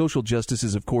the way, social justice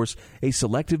is, of course, a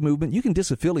selective movement. You can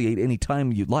disaffiliate any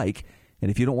time you like, and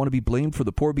if you don't want to be blamed for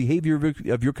the poor behavior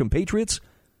of your compatriots,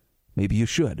 maybe you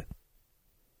should.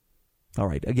 All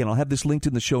right, again, I'll have this linked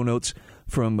in the show notes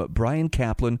from Bryan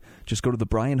Caplan. Just go to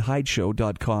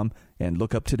thebrianhydeshow.com and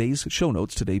look up today's show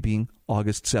notes, today being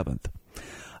August 7th.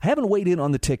 I haven't weighed in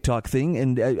on the TikTok thing,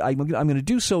 and I'm going to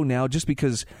do so now just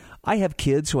because I have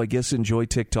kids who I guess enjoy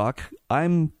TikTok.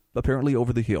 I'm apparently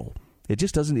over the hill. It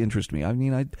just doesn't interest me. I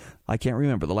mean, I can't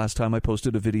remember the last time I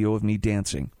posted a video of me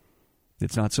dancing.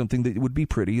 It's not something that would be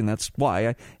pretty, and that's why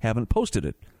I haven't posted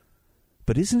it.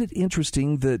 But isn't it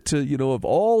interesting that, of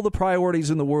all the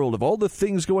priorities in the world, of all the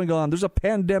things going on, there's a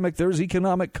pandemic, there's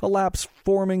economic collapse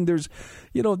forming, there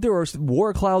are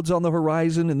war clouds on the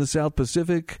horizon in the South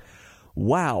Pacific.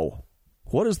 Wow.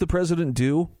 What does the president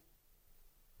do?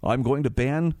 I'm going to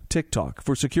ban TikTok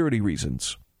for security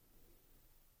reasons.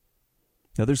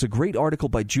 Now, there's a great article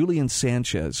by Julian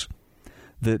Sanchez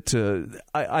that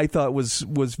I thought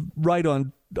was right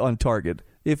on target.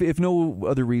 If no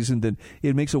other reason than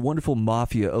it makes a wonderful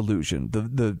mafia illusion.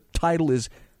 The title is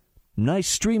Nice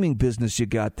Streaming Business You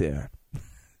Got There.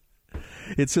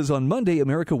 It says, on Monday,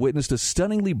 America witnessed a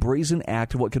stunningly brazen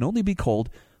act of what can only be called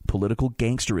political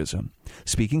gangsterism.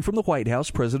 Speaking from the White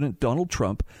House, President Donald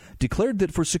Trump declared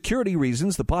that for security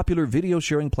reasons, the popular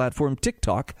video-sharing platform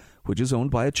TikTok, which is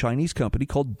owned by a Chinese company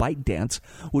called ByteDance,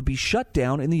 would be shut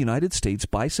down in the United States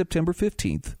by September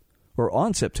 15th, or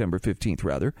on September 15th,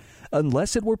 rather,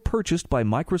 unless it were purchased by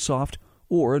Microsoft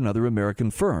or another American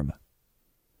firm.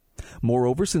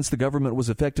 Moreover, since the government was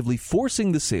effectively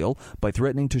forcing the sale by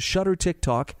threatening to shutter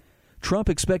TikTok, Trump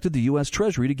expected the U.S.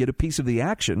 Treasury to get a piece of the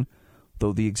action,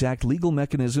 though the exact legal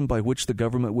mechanism by which the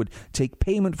government would take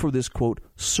payment for this, quote,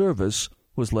 service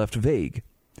was left vague.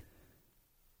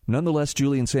 Nonetheless,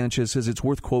 Julian Sanchez says it's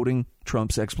worth quoting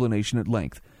Trump's explanation at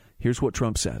length. Here's what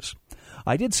Trump says.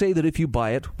 I did say that if you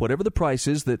buy it, whatever the price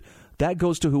is, that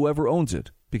goes to whoever owns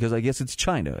it, because I guess it's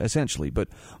China, essentially. But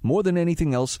more than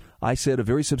anything else, I said a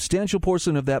very substantial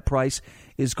portion of that price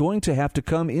is going to have to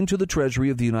come into the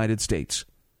Treasury of the United States,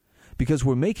 because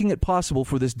we're making it possible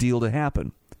for this deal to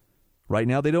happen. Right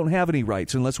now, they don't have any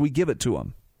rights unless we give it to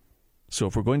them. So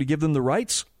if we're going to give them the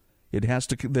rights, it has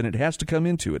to come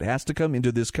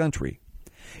into this country.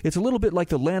 It's a little bit like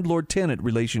the landlord-tenant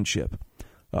relationship.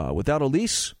 Without a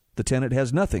lease, the tenant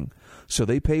has nothing, so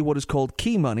they pay what is called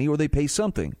key money, or they pay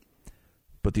something.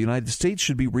 But the United States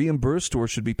should be reimbursed or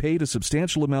should be paid a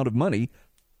substantial amount of money,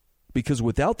 because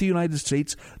without the United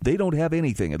States, they don't have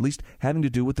anything, at least having to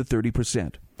do with the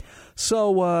 30%.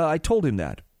 So I told him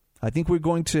that. I think we're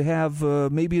going to have,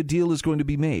 maybe a deal is going to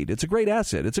be made. It's a great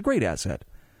asset. It's a great asset.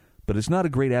 But it's not a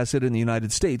great asset in the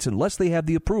United States unless they have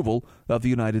the approval of the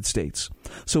United States.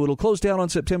 So it'll close down on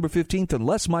September 15th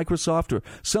unless Microsoft or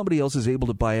somebody else is able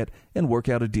to buy it and work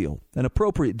out a deal, an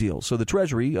appropriate deal. So the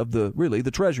Treasury,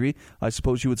 I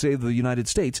suppose you would say, of the United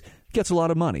States gets a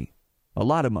lot of money,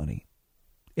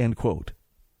 end quote.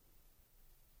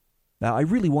 Now, I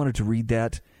really wanted to read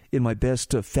that in my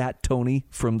best Fat Tony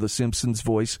from The Simpsons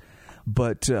voice,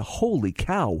 but holy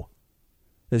cow.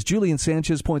 As Julian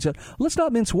Sanchez points out, let's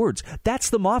not mince words. That's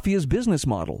the mafia's business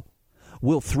model.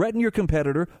 We'll threaten your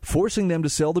competitor, forcing them to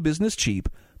sell the business cheap,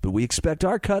 but we expect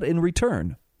our cut in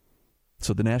return.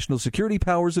 So the national security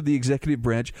powers of the executive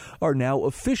branch are now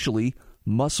officially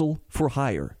muscle for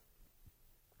hire.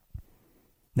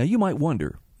 Now you might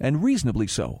wonder, and reasonably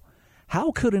so,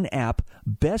 how could an app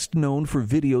best known for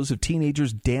videos of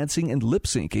teenagers dancing and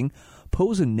lip-syncing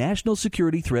pose a national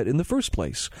security threat in the first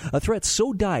place? A threat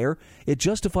so dire, it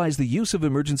justifies the use of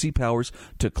emergency powers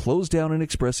to close down an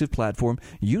expressive platform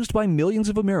used by millions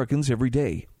of Americans every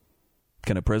day.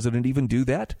 Can a president even do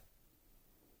that?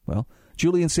 Well,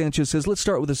 Julian Sanchez says, let's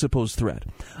start with a supposed threat.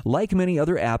 Like many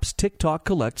other apps, TikTok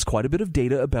collects quite a bit of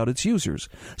data about its users.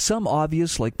 Some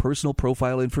obvious, like personal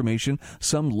profile information,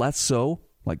 some less so,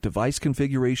 like device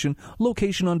configuration,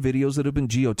 location on videos that have been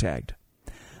geotagged.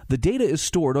 The data is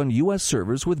stored on U.S.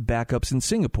 servers with backups in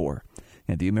Singapore,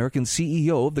 and the American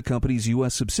CEO of the company's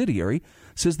U.S. subsidiary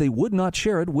says they would not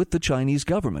share it with the Chinese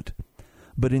government.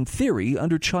 But in theory,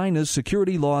 under China's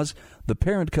security laws, the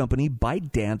parent company,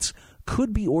 ByteDance,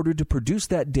 could be ordered to produce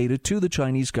that data to the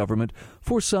Chinese government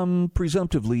for some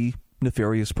presumptively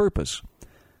nefarious purpose.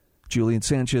 Julian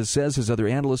Sanchez says, as other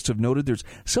analysts have noted, there's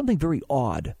something very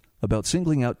odd about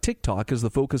singling out TikTok as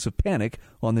the focus of panic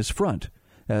on this front,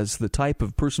 as the type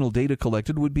of personal data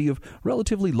collected would be of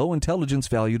relatively low intelligence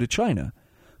value to China.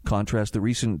 Contrast the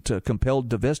recent compelled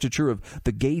divestiture of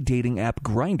the gay dating app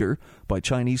Grindr by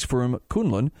Chinese firm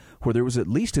Kunlun, where there was at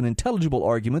least an intelligible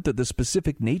argument that the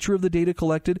specific nature of the data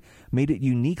collected made it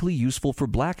uniquely useful for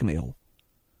blackmail.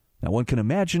 Now, one can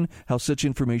imagine how such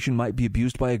information might be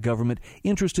abused by a government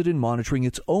interested in monitoring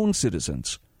its own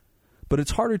citizens. But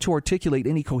it's harder to articulate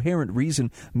any coherent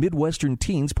reason Midwestern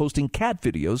teens posting cat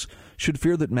videos should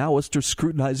fear that Maoists are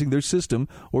scrutinizing their system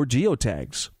or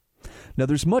geotags. Now,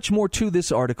 there's much more to this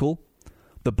article,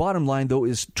 The bottom line, though,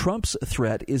 is Trump's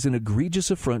threat is an egregious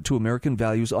affront to American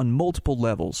values on multiple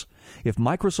levels. If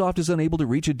Microsoft is unable to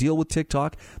reach a deal with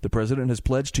TikTok, the president has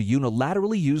pledged to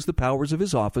unilaterally use the powers of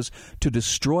his office to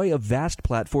destroy a vast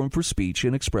platform for speech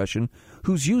and expression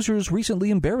whose users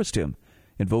recently embarrassed him,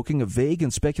 invoking a vague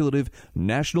and speculative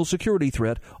national security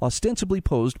threat ostensibly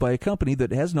posed by a company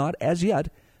that has not, as yet,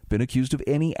 been accused of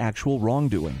any actual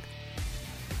wrongdoing.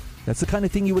 That's the kind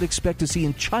of thing you would expect to see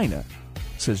in China,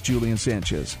 says Julian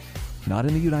Sanchez, not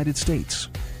in the United States.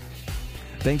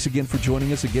 Thanks again for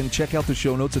joining us. Again, check out the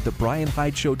show notes at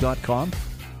thebrianhydeshow.com.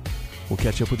 We'll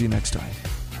catch up with you next time.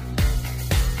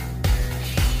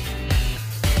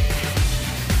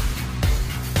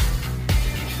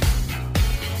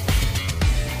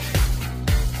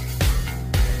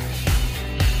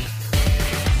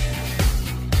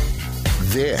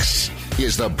 This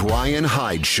is The Brian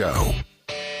Hyde Show.